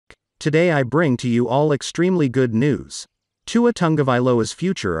Today I bring to you all extremely good news. Tua Tagovailoa's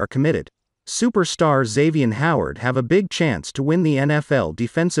future are committed. Superstar Xavien Howard have a big chance to win the NFL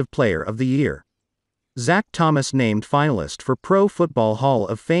Defensive Player of the Year. Zach Thomas named finalist for Pro Football Hall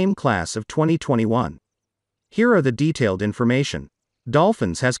of Fame class of 2021. Here are the detailed information.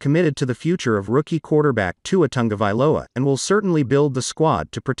 Dolphins has committed to the future of rookie quarterback Tua Tagovailoa and will certainly build the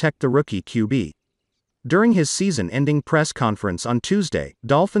squad to protect the rookie QB. During his season-ending press conference on Tuesday,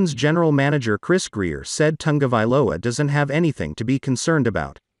 Dolphins general manager Chris Grier said Tagovailoa doesn't have anything to be concerned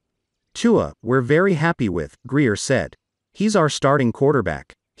about. Tua, we're very happy with, Grier said. He's our starting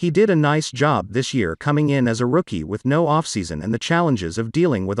quarterback. He did a nice job this year coming in as a rookie with no offseason and the challenges of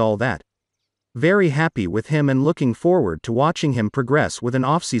dealing with all that. Very happy with him and looking forward to watching him progress with an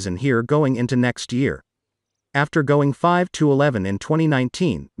offseason here going into next year. After going 5-11 in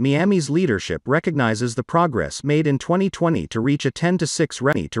 2019, Miami's leadership recognizes the progress made in 2020 to reach a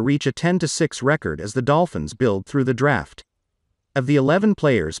 10-6 record as the Dolphins build through the draft. Of the 11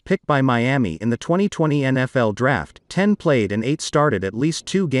 players picked by Miami in the 2020 NFL Draft, 10 played and 8 started at least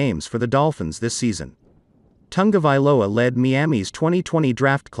 2 games for the Dolphins this season. Tagovailoa led Miami's 2020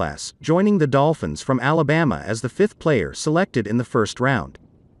 draft class, joining the Dolphins from Alabama as the 5th player selected in the first round.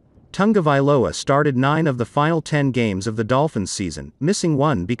 Tagovailoa started 9 of the final 10 games of the Dolphins season, missing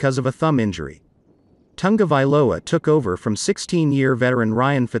 1 because of a thumb injury. Tagovailoa took over from 16-year veteran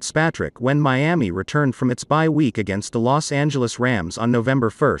Ryan Fitzpatrick when Miami returned from its bye week against the Los Angeles Rams on November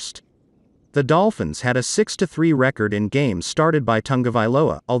 1. The Dolphins had a 6-3 record in games started by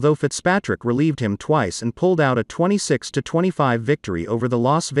Tagovailoa, although Fitzpatrick relieved him twice and pulled out a 26-25 victory over the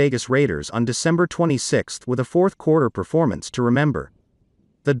Las Vegas Raiders on December 26 with a fourth-quarter performance to remember.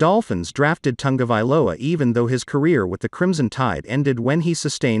 The Dolphins drafted Tagovailoa even though his career with the Crimson Tide ended when he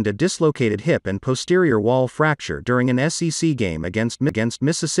sustained a dislocated hip and posterior wall fracture during an SEC game against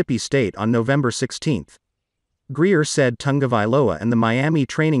Mississippi State on November 16. Grier said Tagovailoa and the Miami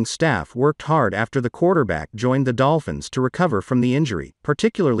training staff worked hard after the quarterback joined the Dolphins to recover from the injury,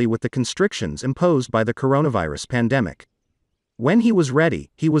 particularly with the constrictions imposed by the coronavirus pandemic. When he was ready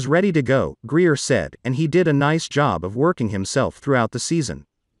to go, Grier said, and he did a nice job of working himself throughout the season.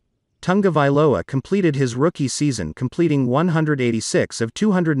 Tagovailoa completed his rookie season completing 186 of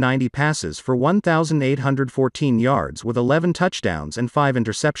 290 passes for 1,814 yards with 11 touchdowns and 5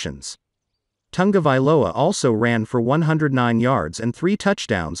 interceptions. Tagovailoa also ran for 109 yards and 3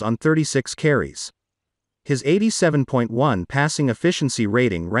 touchdowns on 36 carries. His 87.1 passing efficiency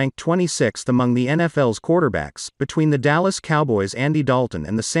rating ranked 26th among the NFL's quarterbacks, between the Dallas Cowboys' Andy Dalton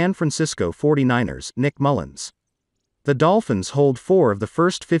and the San Francisco 49ers' Nick Mullins. The Dolphins hold 4 of the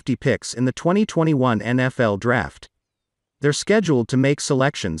first 50 picks in the 2021 NFL Draft. They're scheduled to make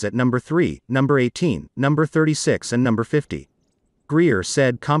selections at number 3, number 18, number 36 and number 50. Grier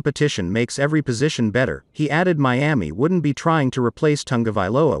said competition makes every position better. He added Miami wouldn't be trying to replace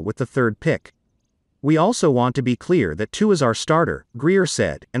Tagovailoa with the 3rd pick. We also want to be clear that Tua is our starter, Grier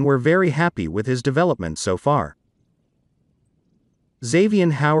said, and we're very happy with his development so far.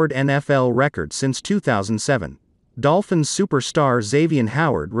 Xavien Howard NFL record since 2007. Dolphins superstar Xavien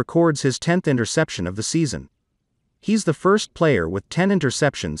Howard records his 10th interception of the season. He's the first player with 10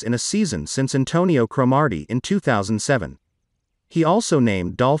 interceptions in a season since Antonio Cromartie in 2007. He also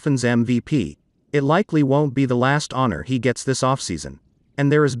named Dolphins MVP. It likely won't be the last honor he gets this offseason. And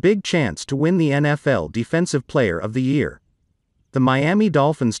there is big chance to win the NFL Defensive Player of the Year. The Miami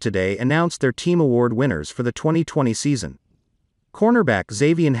Dolphins today announced their team award winners for the 2020 season. Cornerback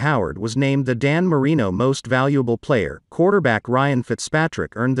Xavien Howard was named the Dan Marino Most Valuable Player, quarterback Ryan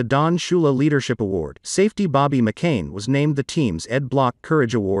Fitzpatrick earned the Don Shula Leadership Award, safety Bobby McCain was named the team's Ed Block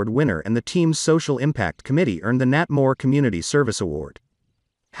Courage Award winner and the team's Social Impact Committee earned the Nat Moore Community Service Award.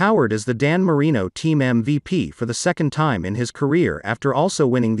 Howard is the Dan Marino Team MVP for the 2nd time in his career after also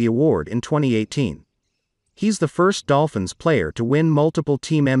winning the award in 2018. He's the first Dolphins player to win multiple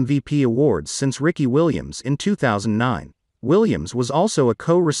team MVP awards since Ricky Williams in 2009. Williams was also a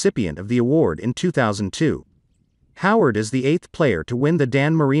co-recipient of the award in 2002. Howard is the 8th player to win the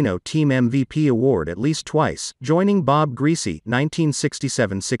Dan Marino Team MVP award at least twice, joining Bob Griese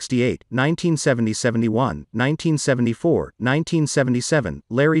 (1967-68, 1970-71, 1974-1977),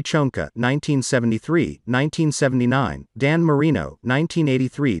 Larry Chonka (1973, 1979), Dan Marino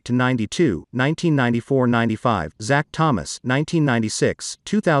 (1983-92, 1994-95), Zach Thomas (1996,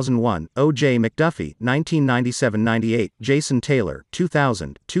 2001), O.J. McDuffie (1997-98), Jason Taylor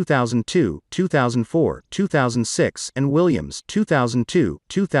 (2000, 2002, 2004, 2006), and Williams 2002,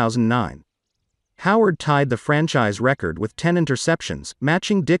 2009. Howard tied the franchise record with 10 interceptions,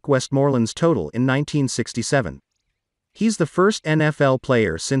 matching Dick Westmoreland's total in 1967. He's the first NFL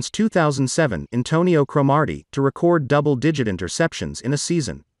player since 2007, Antonio Cromartie, to record double-digit interceptions in a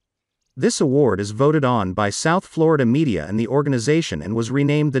season. This award is voted on by South Florida media and the organization and was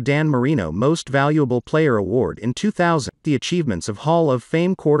renamed the Dan Marino Most Valuable Player Award in 2000. The achievements of Hall of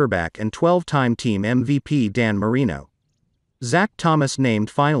Fame quarterback and 12-time team MVP Dan Marino. Zach Thomas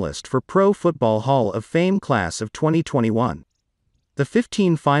named finalist for Pro Football Hall of Fame class of 2021. The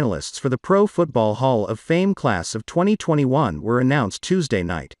 15 finalists for the Pro Football Hall of Fame class of 2021 were announced Tuesday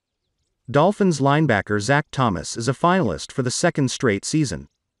night. Dolphins linebacker Zach Thomas is a finalist for the second straight season.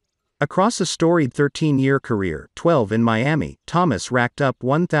 Across a storied 13-year career, 12 in Miami, Thomas racked up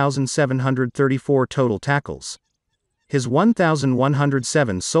 1,734 total tackles. His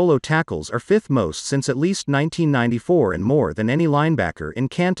 1,107 solo tackles are fifth most since at least 1994 and more than any linebacker in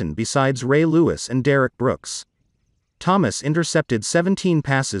Canton besides Ray Lewis and Derek Brooks. Thomas intercepted 17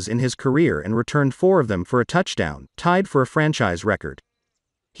 passes in his career and returned 4 of them for a touchdown, tied for a franchise record.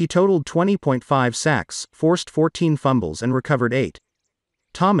 He totaled 20.5 sacks, forced 14 fumbles and recovered 8.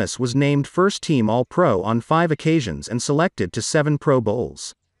 Thomas was named first-team All-Pro on 5 occasions and selected to 7 Pro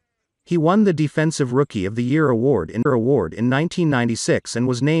Bowls. He won the Defensive Rookie of the Year award in 1996 and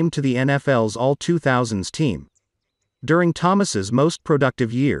was named to the NFL's All-2000s team. During Thomas's most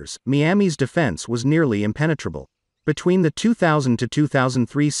productive years, Miami's defense was nearly impenetrable. Between the 2000 to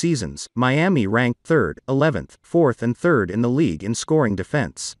 2003 seasons, Miami ranked 3rd, 11th, 4th and 3rd in the league in scoring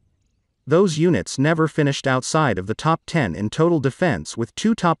defense. Those units never finished outside of the top 10 in total defense with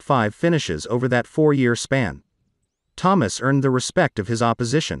 2 top 5 finishes over that 4-year span. Thomas earned the respect of his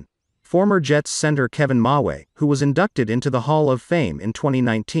opposition. Former Jets center Kevin Mawae, who was inducted into the Hall of Fame in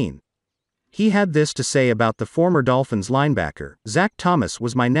 2019. He had this to say about the former Dolphins linebacker: "Zach Thomas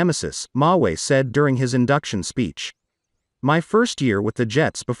was my nemesis," Mawae said during his induction speech. "My first year with the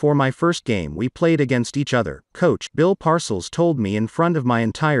Jets, before my first game we played against each other. Coach Bill Parcells told me in front of my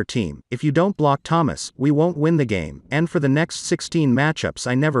entire team, if you don't block Thomas, we won't win the game, and for the next 16 matchups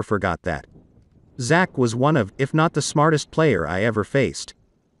I never forgot that. Zach was one of, if not the smartest player I ever faced.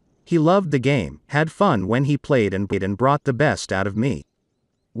 He loved the game, had fun when he played and brought the best out of me.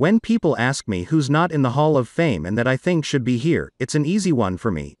 When people ask me who's not in the Hall of Fame and that I think should be here, it's an easy one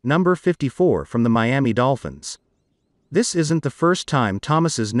for me: number 54 from the Miami Dolphins." This isn't the first time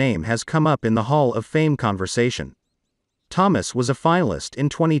Thomas's name has come up in the Hall of Fame conversation. Thomas was a finalist in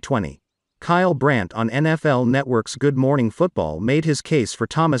 2020. Kyle Brandt on NFL Network's Good Morning Football made his case for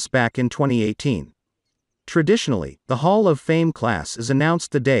Thomas back in 2018. Traditionally, the Hall of Fame class is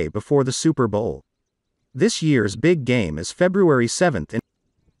announced the day before the Super Bowl. This year's big game is February 7th.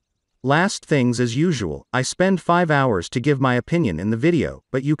 Last things as usual, I spend 5 hours to give my opinion in the video,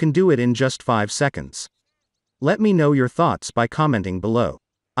 but you can do it in just 5 seconds. Let me know your thoughts by commenting below.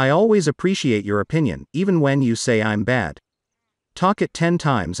 I always appreciate your opinion, even when you say I'm bad. Talk it 10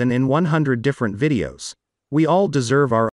 times and in 100 different videos. We all deserve our